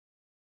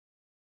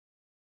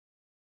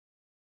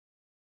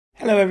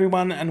Hello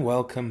everyone and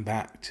welcome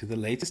back to the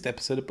latest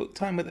episode of Book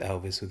Time with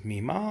Elvis with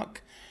me,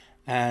 Mark.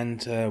 And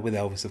with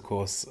Elvis, of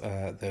course,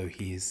 though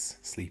he's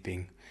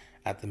sleeping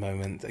at the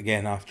moment.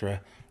 Again, after a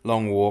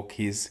long walk,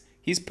 he's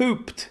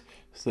pooped.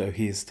 So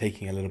he's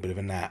taking a little bit of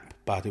a nap.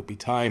 But it'll be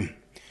time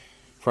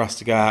for us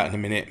to go out in a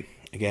minute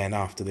again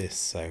after this.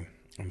 So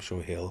I'm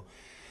sure he'll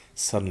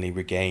suddenly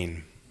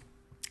regain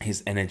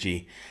his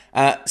energy.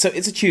 So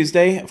it's a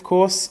Tuesday, of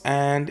course,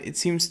 and it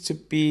seems to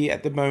be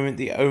at the moment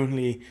the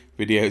only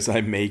videos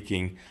I'm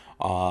making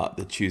are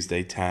the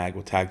Tuesday tag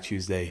or Tag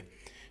Tuesday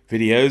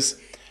videos.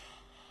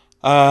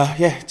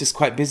 Yeah, just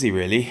quite busy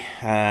really,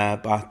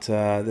 but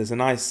there's a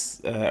nice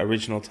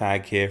original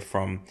tag here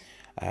from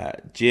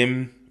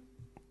Jim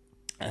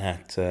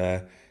at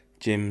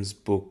Jim's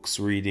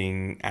Books,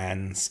 Reading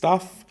and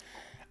Stuff.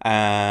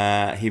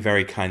 He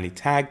very kindly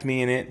tagged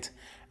me in it,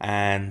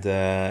 and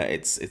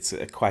it's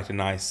quite a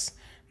nice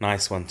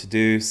one to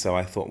do. So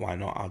I thought, why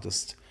not? I'll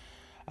just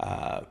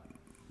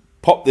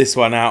pop this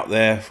one out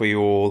there for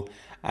you all.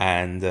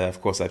 And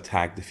of course, I've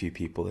tagged a few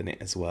people in it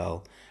as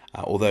well.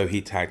 Although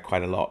he tagged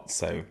quite a lot.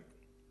 So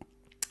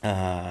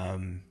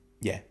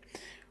yeah,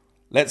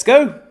 let's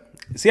go.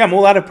 See, I'm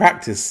all out of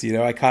practice. You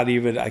know, I can't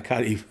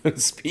even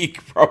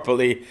speak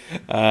properly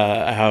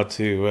how to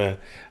do it.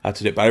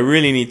 But I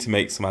really need to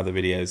make some other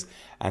videos,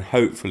 and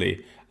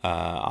hopefully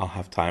I'll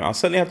have time. I'll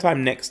certainly have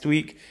time next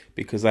week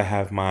because I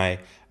have my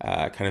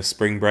kind of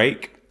spring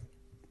break.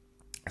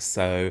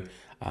 So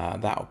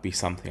that will be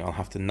something I'll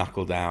have to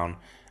knuckle down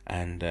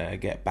and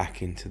get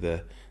back into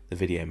the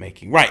video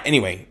making. Right,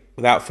 anyway,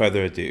 without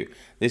further ado,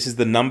 this is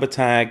the number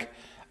tag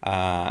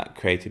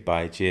created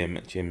by Jim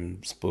at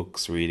Jim's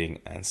Books, Reading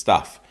and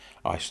Stuff.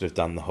 Oh, I should have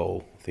done the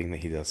whole thing that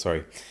he does,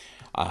 sorry.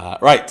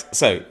 Right,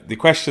 so the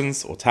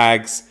questions or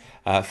tags.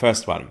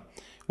 First one,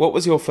 what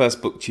was your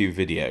first Booktube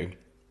video?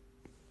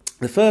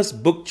 The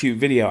first Booktube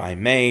video I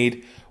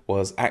made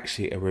was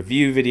actually a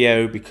review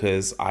video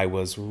because I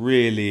was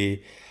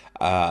really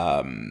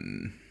a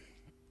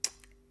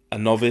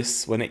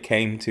novice when it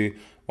came to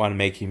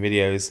making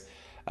videos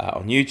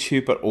on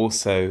YouTube, but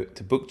also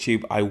to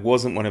Booktube. I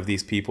wasn't one of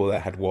these people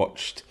that had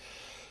watched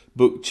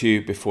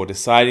Booktube before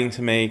deciding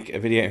to make a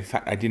video. In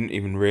fact, I didn't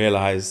even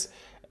realize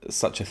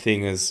such a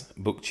thing as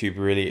Booktube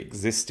really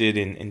existed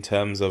in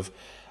terms of,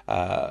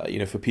 you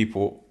know, for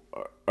people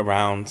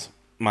around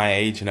my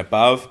age and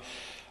above.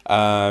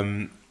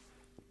 So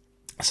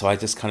I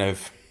just kind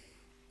of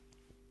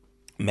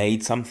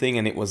made something,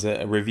 and it was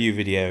a review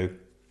video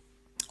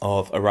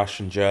of a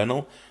Russian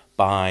journal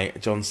by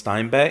John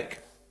Steinbeck.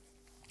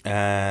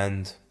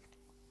 And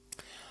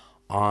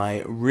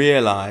I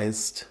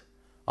realized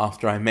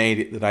after I made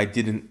it that I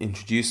didn't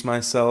introduce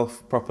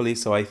myself properly.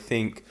 So I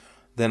think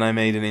then I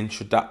made an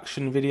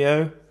introduction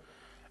video,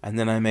 and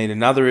then I made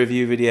another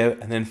review video,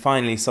 and then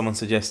finally someone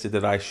suggested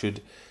that I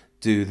should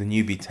do the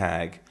newbie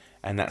tag.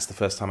 And that's the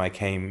first time I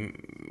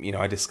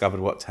I discovered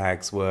what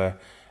tags were.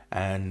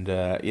 And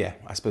yeah,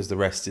 I suppose the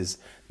rest is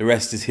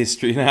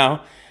history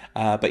now.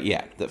 But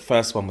yeah, the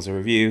first one was a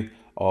review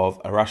of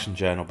a Russian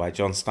journal by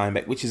John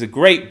Steinbeck, which is a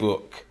great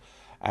book,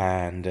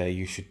 and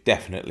you should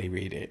definitely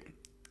read it.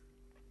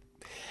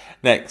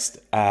 Next,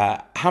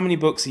 how many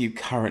books are you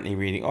currently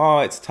reading? Oh,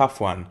 it's a tough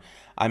one.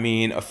 I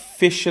mean,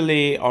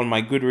 officially on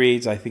my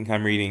Goodreads, I think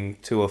I'm reading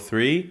 2 or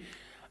 3,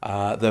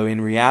 though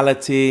in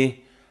reality,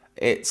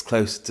 it's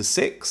closer to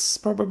 6,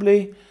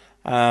 probably.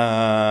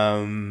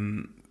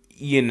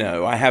 You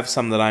know, I have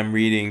some that I'm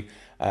reading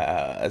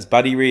as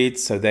buddy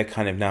reads, so they're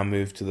kind of now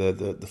moved to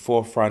the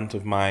forefront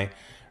of my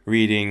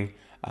reading,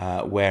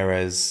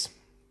 whereas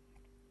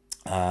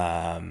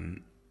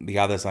the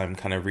others I'm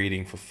kind of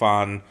reading for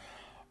fun.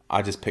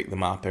 I just pick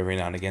them up every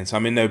now and again, so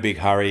I'm in no big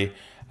hurry.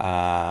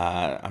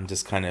 I'm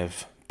just kind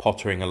of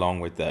pottering along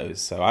with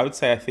those. So I would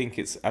say I think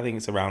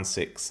it's around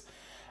 6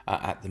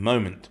 at the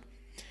moment.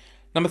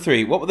 Number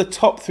 3, what were the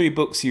top 3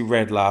 books you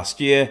read last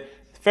year?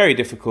 Very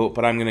difficult,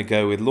 but I'm going to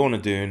go with Lorna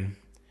Doone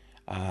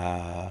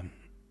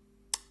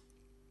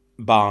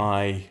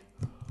by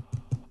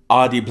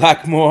R.D.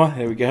 Blackmore.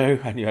 There we go.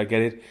 I knew I'd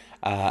get it.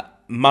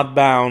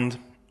 Mudbound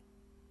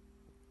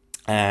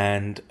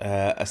and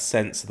A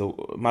Sense of the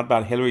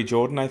Mudbound, Hilary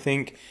Jordan, I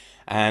think,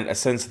 and A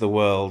Sense of the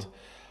World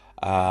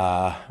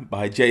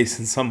by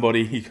Jason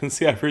somebody. You can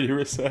see I've really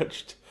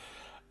researched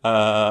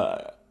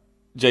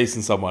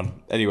Jason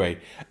someone. Anyway,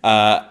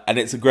 and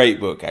it's a great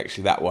book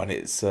actually. That one.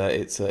 It's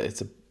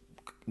a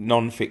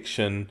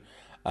non-fiction.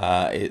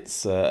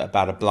 It's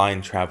about a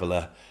blind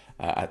traveller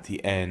at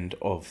the end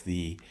of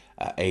the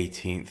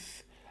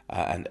 18th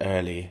and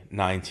early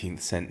 19th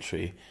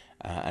century,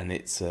 and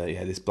it's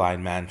yeah, this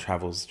blind man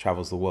travels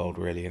the world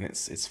really, and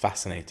it's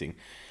fascinating.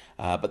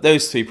 But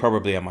those 3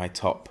 probably are my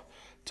top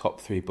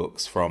 3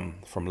 books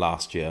from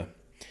last year.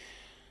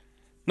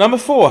 Number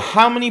 4,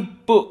 how many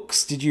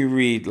books did you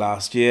read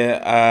last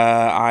year?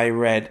 I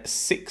read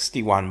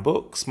 61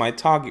 books. My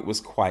target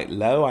was quite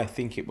low. I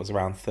think it was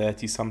around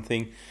 30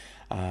 something.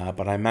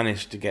 But I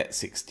managed to get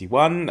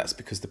 61. That's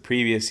because the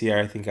previous year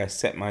I think I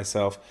set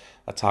myself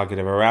a target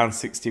of around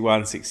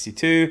 61,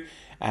 62,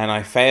 and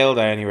I failed.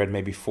 I only read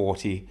maybe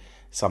 40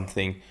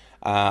 something.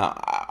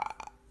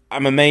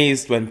 I'm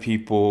amazed when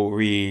people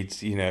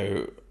read, you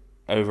know,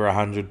 over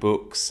 100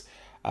 books.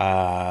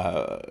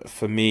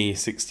 For me,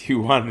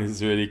 61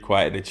 is really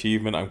quite an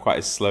achievement. I'm quite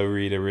a slow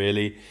reader,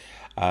 really.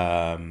 So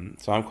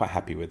I'm quite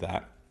happy with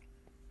that.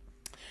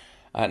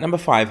 Number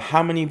 5,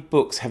 how many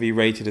books have you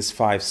rated as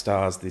 5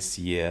 stars this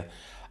year?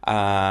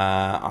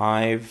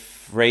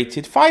 I've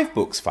rated 5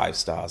 books 5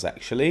 stars,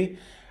 actually,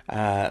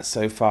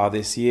 so far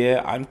this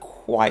year. I'm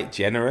quite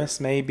generous,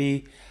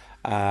 maybe,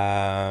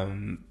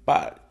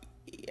 but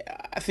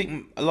I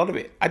think a lot of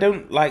it, I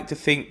don't like to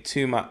think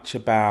too much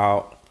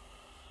about,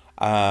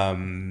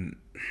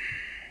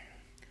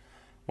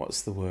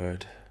 what's the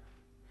word?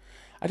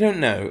 I don't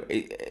know.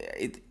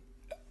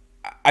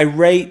 I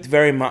rate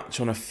very much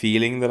on a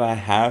feeling that I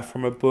have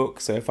from a book.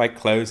 So if I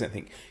close and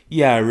think,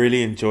 yeah, I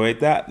really enjoyed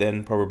that,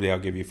 then probably I'll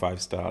give you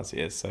 5 stars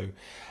here. So,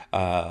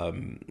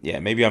 yeah,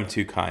 maybe I'm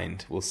too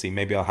kind. We'll see.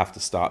 Maybe I'll have to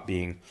start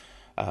being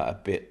a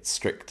bit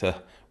stricter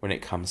when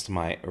it comes to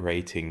my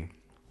rating.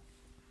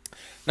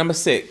 Number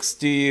 6,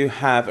 do you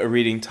have a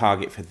reading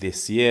target for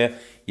this year?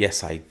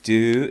 Yes, I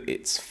do.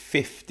 It's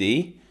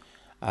 50.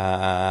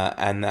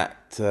 And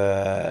that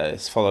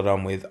is followed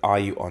on with, are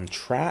you on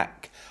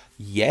track?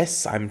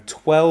 Yes, I'm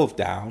 12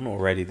 down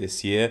already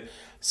this year.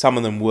 Some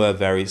of them were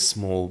very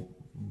small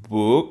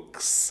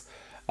books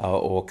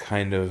or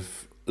kind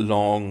of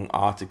long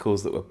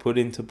articles that were put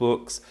into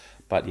books.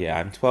 But yeah,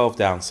 I'm 12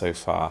 down so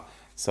far.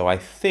 So I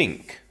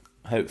think,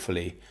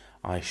 hopefully,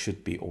 I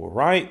should be all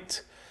right.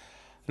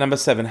 Number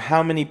 7,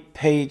 how many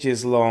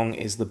pages long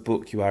is the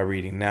book you are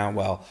reading now?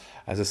 Well,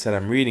 as I said,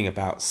 I'm reading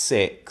about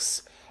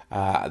 6.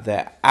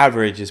 Their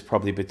average is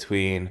probably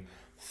between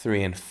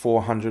 300 and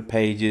 400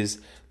 pages.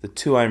 The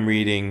 2 I'm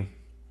reading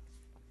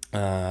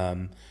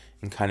in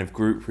kind of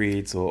group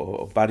reads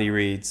or buddy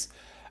reads,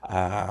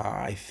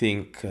 I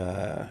think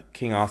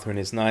King Arthur and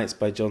His Knights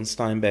by John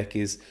Steinbeck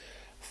is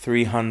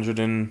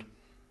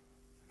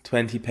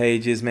 320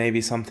 pages,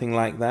 maybe something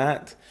like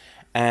that.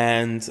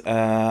 And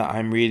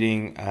I'm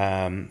reading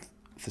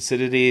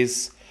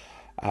Thucydides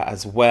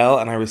as well.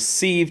 And I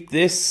received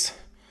this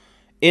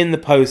in the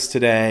post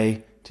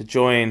today to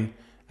join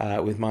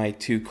with my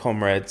 2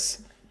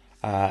 comrades,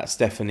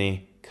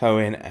 Stephanie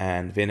Cohen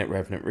and Vin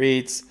Revenant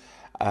Reads,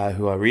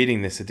 who are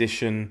reading this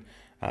edition.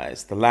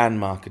 It's the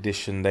landmark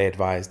edition. They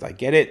advised I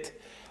get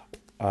it.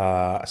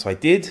 So I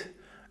did.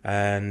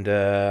 And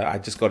I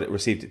just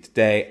received it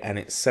today, and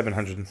it's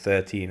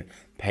 713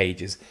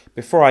 pages.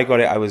 Before I got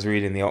it, I was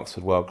reading the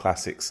Oxford World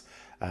Classics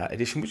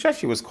edition, which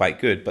actually was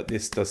quite good, but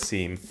this does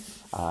seem,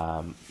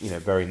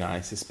 very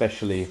nice,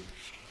 especially,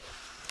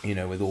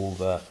 with all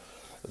the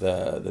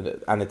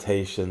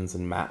annotations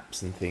and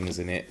maps and things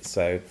in it.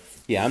 So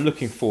yeah, I'm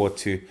looking forward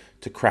to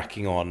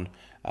cracking on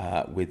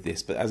with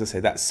this. But as I say,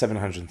 that's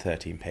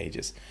 713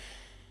 pages.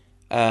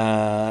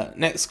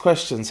 Next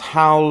questions.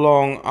 How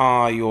long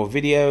are your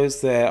videos?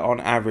 They're on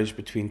average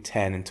between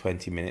 10 and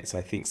 20 minutes.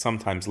 I think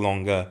sometimes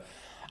longer,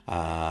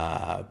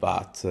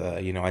 but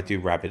I do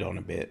rabbit on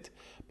a bit,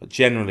 but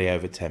generally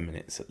over 10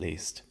 minutes at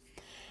least.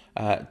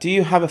 Do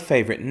you have a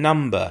favorite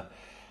number?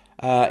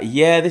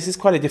 Yeah, this is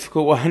quite a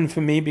difficult one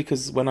for me,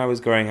 because when I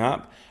was growing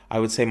up, I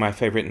would say my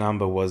favorite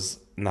number was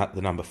not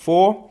the number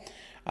 4.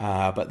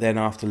 But then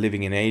after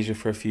living in Asia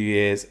for a few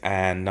years,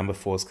 and number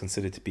 4 is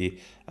considered to be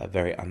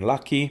very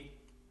unlucky.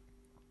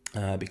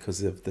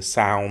 Because of the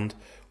sound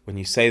when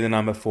you say the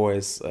number 4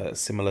 is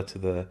similar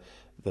to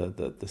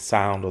the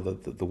sound or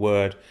the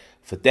word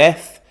for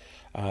death.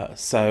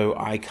 So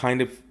I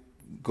kind of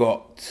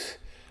got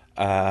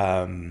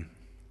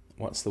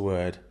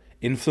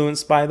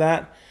influenced by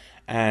that,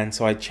 and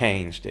so I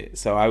changed it.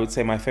 So I would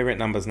say my favorite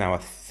numbers now are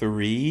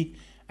 3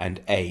 and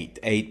 8.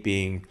 8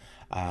 being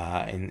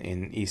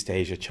in East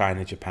Asia,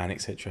 China, Japan,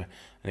 etc.,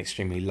 an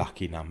extremely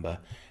lucky number,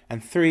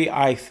 and 3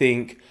 I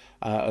think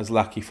was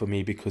lucky for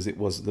me because it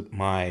was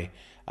my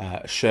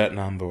shirt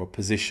number or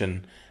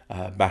position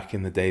back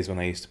in the days when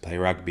I used to play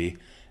rugby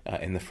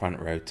in the front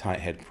row, tight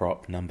head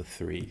prop, number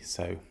 3.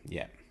 So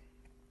yeah.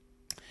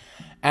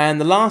 And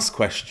the last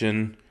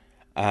question,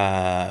 do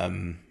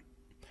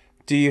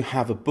you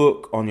have a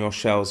book on your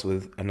shelves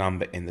with a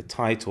number in the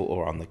title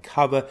or on the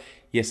cover?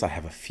 Yes, I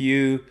have a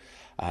few.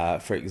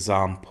 For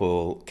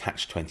example,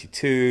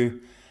 Catch-22,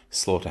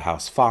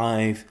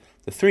 Slaughterhouse-5,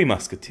 The Three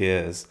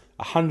Musketeers,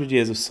 100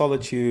 Years of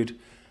Solitude,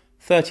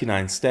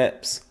 39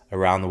 Steps,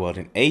 Around the World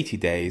in 80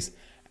 Days,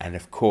 and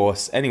of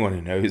course, anyone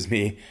who knows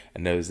me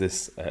and knows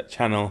this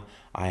channel,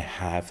 I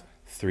have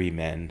 3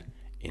 Men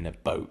in a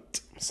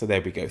Boat. So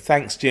there we go.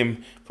 Thanks,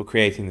 Jim, for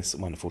creating this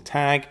wonderful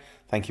tag.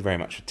 Thank you very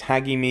much for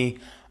tagging me.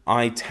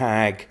 I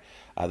tag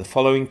the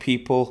following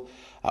people.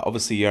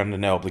 Obviously, you're under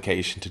no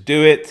obligation to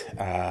do it,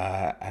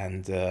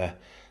 and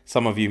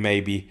some of you may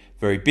be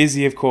very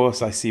busy, of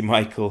course. I see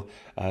Michael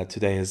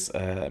today as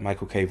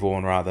Michael K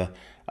Vaughan, rather.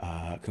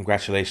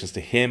 Congratulations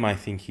to him. I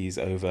think he's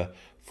over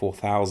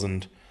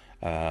 4,000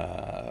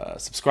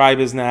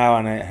 subscribers now,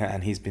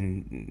 and he's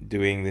been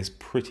doing this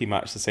pretty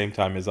much the same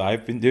time as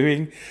I've been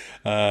doing.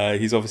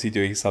 He's obviously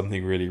doing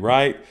something really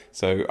right,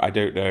 so I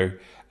don't know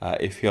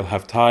if he'll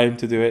have time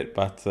to do it,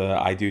 but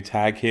I do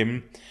tag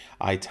him.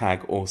 I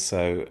tag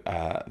also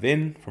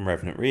Vin from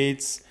Revenant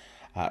Reads,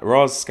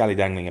 Roz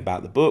Scallydandling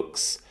about the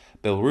books,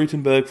 Bill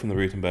Ruttenburg from the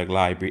Ruttenburg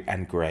Library,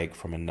 and Greg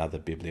from Another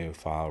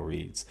Bibliophile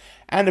Reads.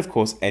 And of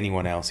course,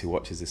 anyone else who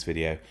watches this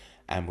video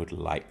and would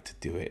like to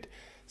do it.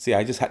 See,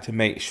 I just had to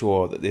make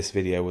sure that this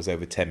video was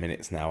over 10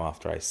 minutes now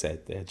after I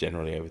said they're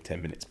generally over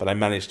 10 minutes. But I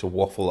managed to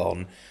waffle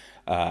on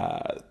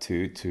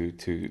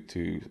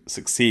to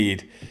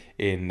succeed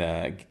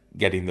in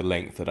getting the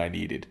length that I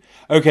needed.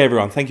 Okay,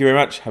 everyone, thank you very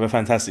much. Have a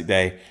fantastic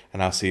day,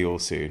 and I'll see you all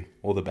soon.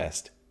 All the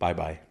best.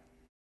 Bye-bye.